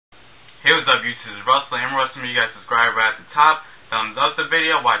Hey, what's up, YouTube? This is Russell. AmbeRussell. You guys subscribe right at the top. Thumbs up the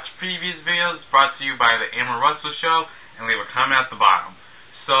video. Watch previous videos brought to you by the AmbeRussell Show, and leave a comment at the bottom.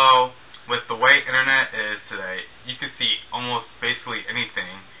 So, with the way internet is today, you can see almost basically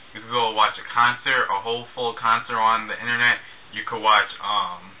anything. You can go watch a concert, a whole full concert on the internet. You could watch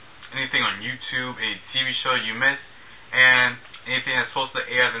anything on YouTube, any TV show you missed, and anything that's supposed to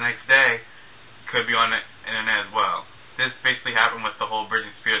air the next day could be on the internet as well. This basically happened with the whole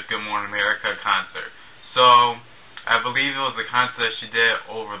Britney Spears Good Morning America concert. So, I believe it was a concert that she did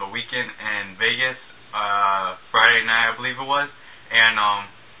over the weekend in Vegas, Friday night I believe it was, and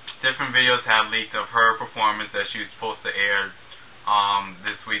different videos have leaked of her performance that she was supposed to air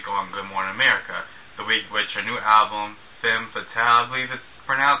this week on Good Morning America. The week which her new album, Femme Fatale I believe it's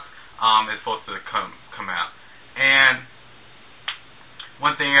pronounced, is supposed to come out. And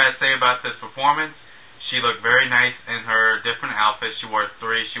one thing I gotta say about this performance, she looked very nice in her different outfits. She wore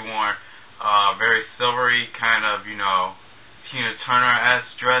three. She wore very silvery kind of, Tina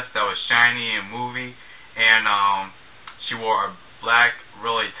Turner-esque dress that was shiny and movie. And she wore a black,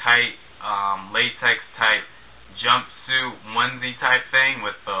 really tight, latex type jumpsuit, onesie type thing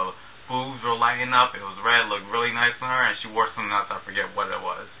with the boobs were lighting up. It was red, looked really nice on her. And she wore something else, I forget what it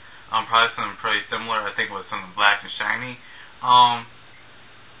was. Probably something pretty similar. I think it was something black and shiny.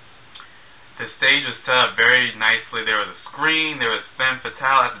 The stage was set up very nicely. There was a screen. There was Femme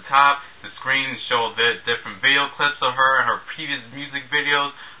Fatale at the top. The screen showed the different video clips of her and her previous music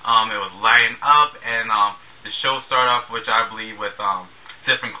videos. It was lighting up, and the show started off, which I believe, with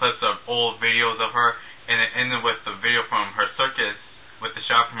different clips of old videos of her, and it ended with the video from her circus, with the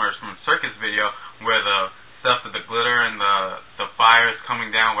shot from her circus video, where the stuff with the glitter and the fires coming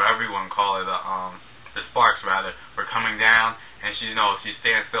down, whatever you want to call it, the sparks rather, were coming down. And she's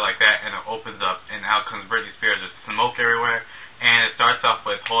standing still like that, and it opens up, and out comes Britney Spears. There's smoke everywhere, and it starts off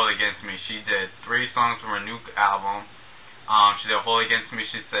with "Hold It Against Me." She did 3 songs from her new album. She did "Hold It Against Me."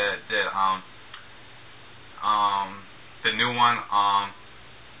 She did the new one,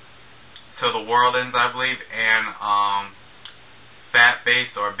 "Till the World Ends," I believe, and "Fat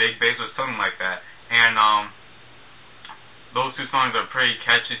Bass" or "Big Bass" or something like that. And those 2 songs are pretty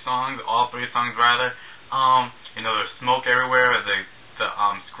catchy songs. All 3 songs rather. There's smoke everywhere. The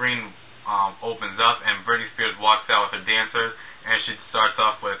screen opens up, and Britney Spears walks out with her dancers, and she starts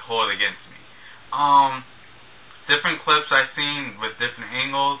off with "Hold It Against Me." Different clips I've seen with different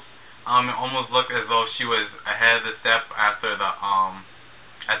angles. It almost looked as though she was ahead of the step after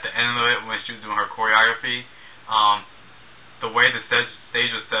at the end of it when she was doing her choreography. The way the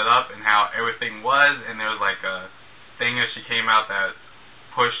stage was set up and how everything was, and there was like a thing as she came out that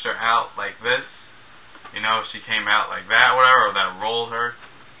pushed her out like this. She came out like that, whatever, or that rolled her.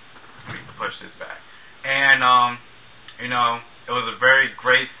 Let me push this back. And, it was a very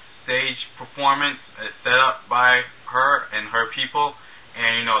great stage performance set up by her and her people.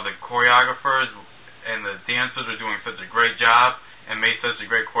 And, the choreographers and the dancers were doing such a great job and made such a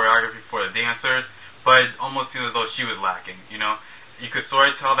great choreography for the dancers. But it almost seemed as though she was lacking, You could sort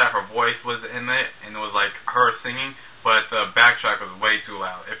of tell that her voice was in it, and it was like her singing, but the backtrack was way too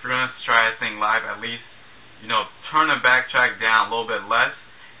loud. If you're going to try to sing live, at least turn the backtrack down a little bit less,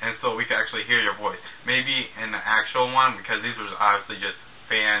 and so we can actually hear your voice. Maybe in the actual one, because these were obviously just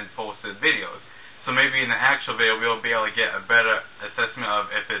fan-posted videos. So maybe in the actual video, we'll be able to get a better assessment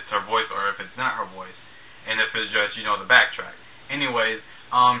of if it's her voice or if it's not her voice, and if it's just, the backtrack. Anyways,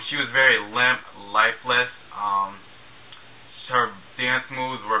 she was very limp, lifeless. Her dance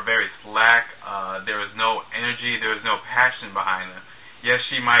moves were very slack. There was no energy. There was no passion behind them. Yes,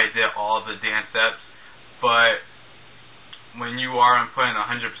 she might have did all the dance steps, but when you are putting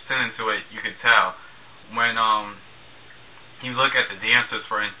 100% into it, you can tell. When you look at the dancers,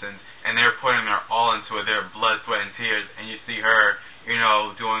 for instance, and they're putting their all into it, their blood, sweat, and tears, and you see her,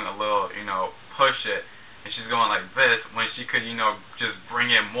 doing a little, push it, and she's going like this, when she could, just bring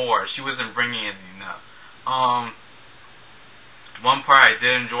in more. She wasn't bringing in enough. One part I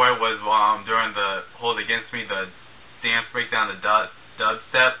did enjoy was during the "Hold Against Me," the dance breakdown, the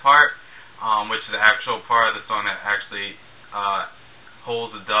dubstep part, which is the actual part of the song that actually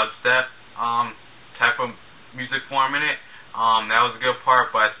holds the dubstep type of music form in it. That was a good part,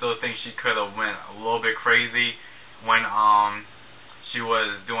 but I still think she could have went a little bit crazy when she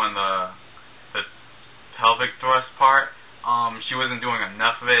was doing the pelvic thrust part. She wasn't doing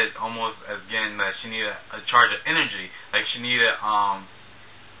enough of it. It's almost as again that she needed a charge of energy. Like she needed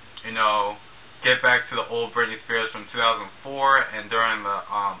get back to the old Britney Spears from 2004 and during the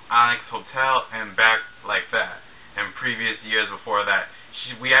Onyx Hotel and back like that, and previous years before that.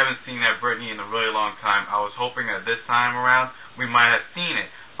 We haven't seen that Britney in a really long time. I was hoping that this time around we might have seen it,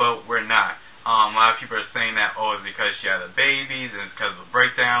 but we're not. lot of people are saying that, oh, it's because she had the babies and it's because of the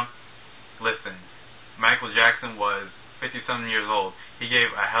breakdown. Listen, Michael Jackson was 57 years old. He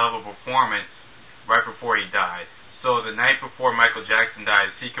gave a hell of a performance right before he died. So the night before Michael Jackson died,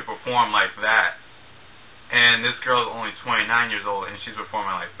 he could perform like that. And this girl is only 29 years old and she's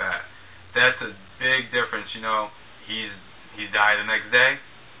performing like that. That's a big difference, you know. He died the next day.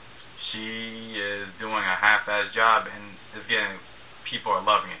 She is doing a half-assed job and is getting, people are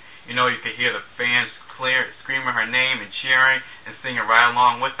loving it. You know, you could hear the fans screaming her name and cheering and singing right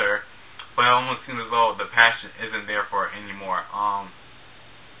along with her, but it almost seems as though the passion isn't there for her anymore.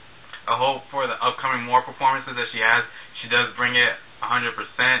 I hope for the upcoming more performances that she has, she does bring it 100%.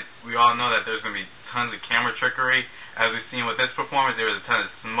 We all know that there's going to be tons of camera trickery. As we've seen with this performance, there was a ton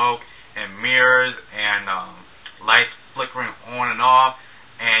of smoke and mirrors and lights flickering on and off,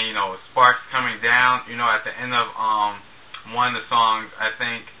 and, you know, sparks coming down. You know, at the end of one of the songs, I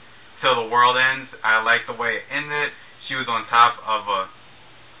think, Till the World Ends, I like the way it ended. She was on top of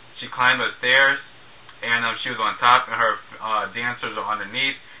she climbed the stairs, and she was on top, and her dancers are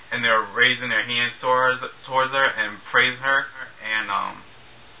underneath, and they're raising their hands towards her and praising her, and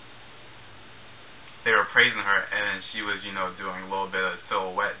they were praising her, and then she was, you know, doing a little bit of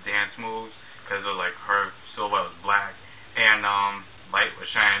silhouette dance moves, because like her silhouette was black, and light was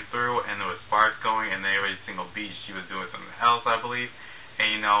shining through, and there was sparks going, and every single beat she was doing something else, I believe,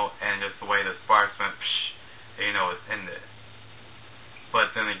 and, you know, and just the way the sparks went, psh, and, you know, it ended.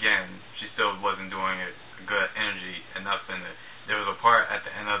 But then again, she still wasn't doing it good energy enough in it. There was a part at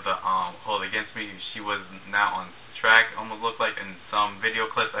the end of the Hold Against Me, she was now on track, almost looked like in some video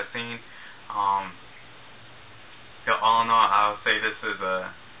clips I've seen. All in all, I'll say this is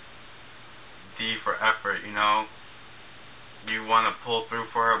a D for effort, you know. You want to pull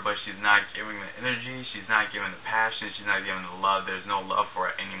through for her, but she's not giving the energy, she's not giving the passion, she's not giving the love. There's no love for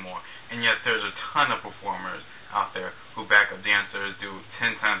it anymore. And yet there's a ton of performers out there who backup dancers do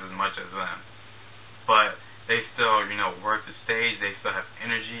 10 times as much as them. But they still, you know, work the stage, they still have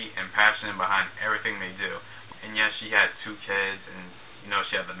energy and passion behind everything they do. And yes, she had 2 kids and, you know,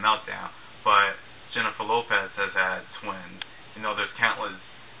 she had the meltdown, but Jennifer Lopez has had twins. You know, there's countless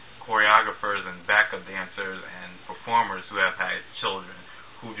choreographers and backup dancers and performers who have had children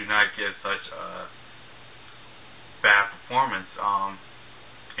who do not give such a bad performance.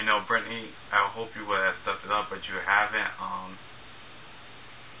 You know, Britney, I hope you would have stepped it up, but you haven't.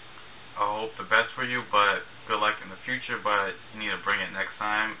 I hope the best for you, but good luck in the future, but you need to bring it next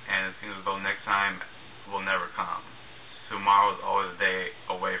time, and it seems as though next time will never come. Tomorrow is always a day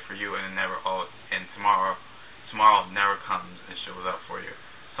away for you, and tomorrow never comes and shows up for you.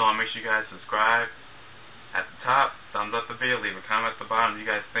 So make sure you guys subscribe at the top, thumbs up the video, leave a comment at the bottom. Do you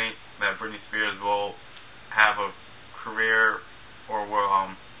guys think that Britney Spears will have a career, or will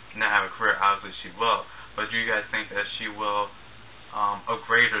not have a career? Obviously she will, but do you guys think that she will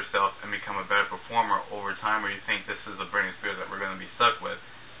upgrade herself and become a better performer over time, or you think this is the Britney Spears that we're going to be stuck with,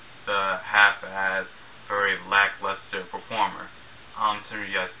 the half-assed, very lackluster performer? Tell me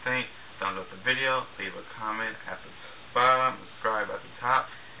what you guys think. Thumbs up the video, leave a comment at the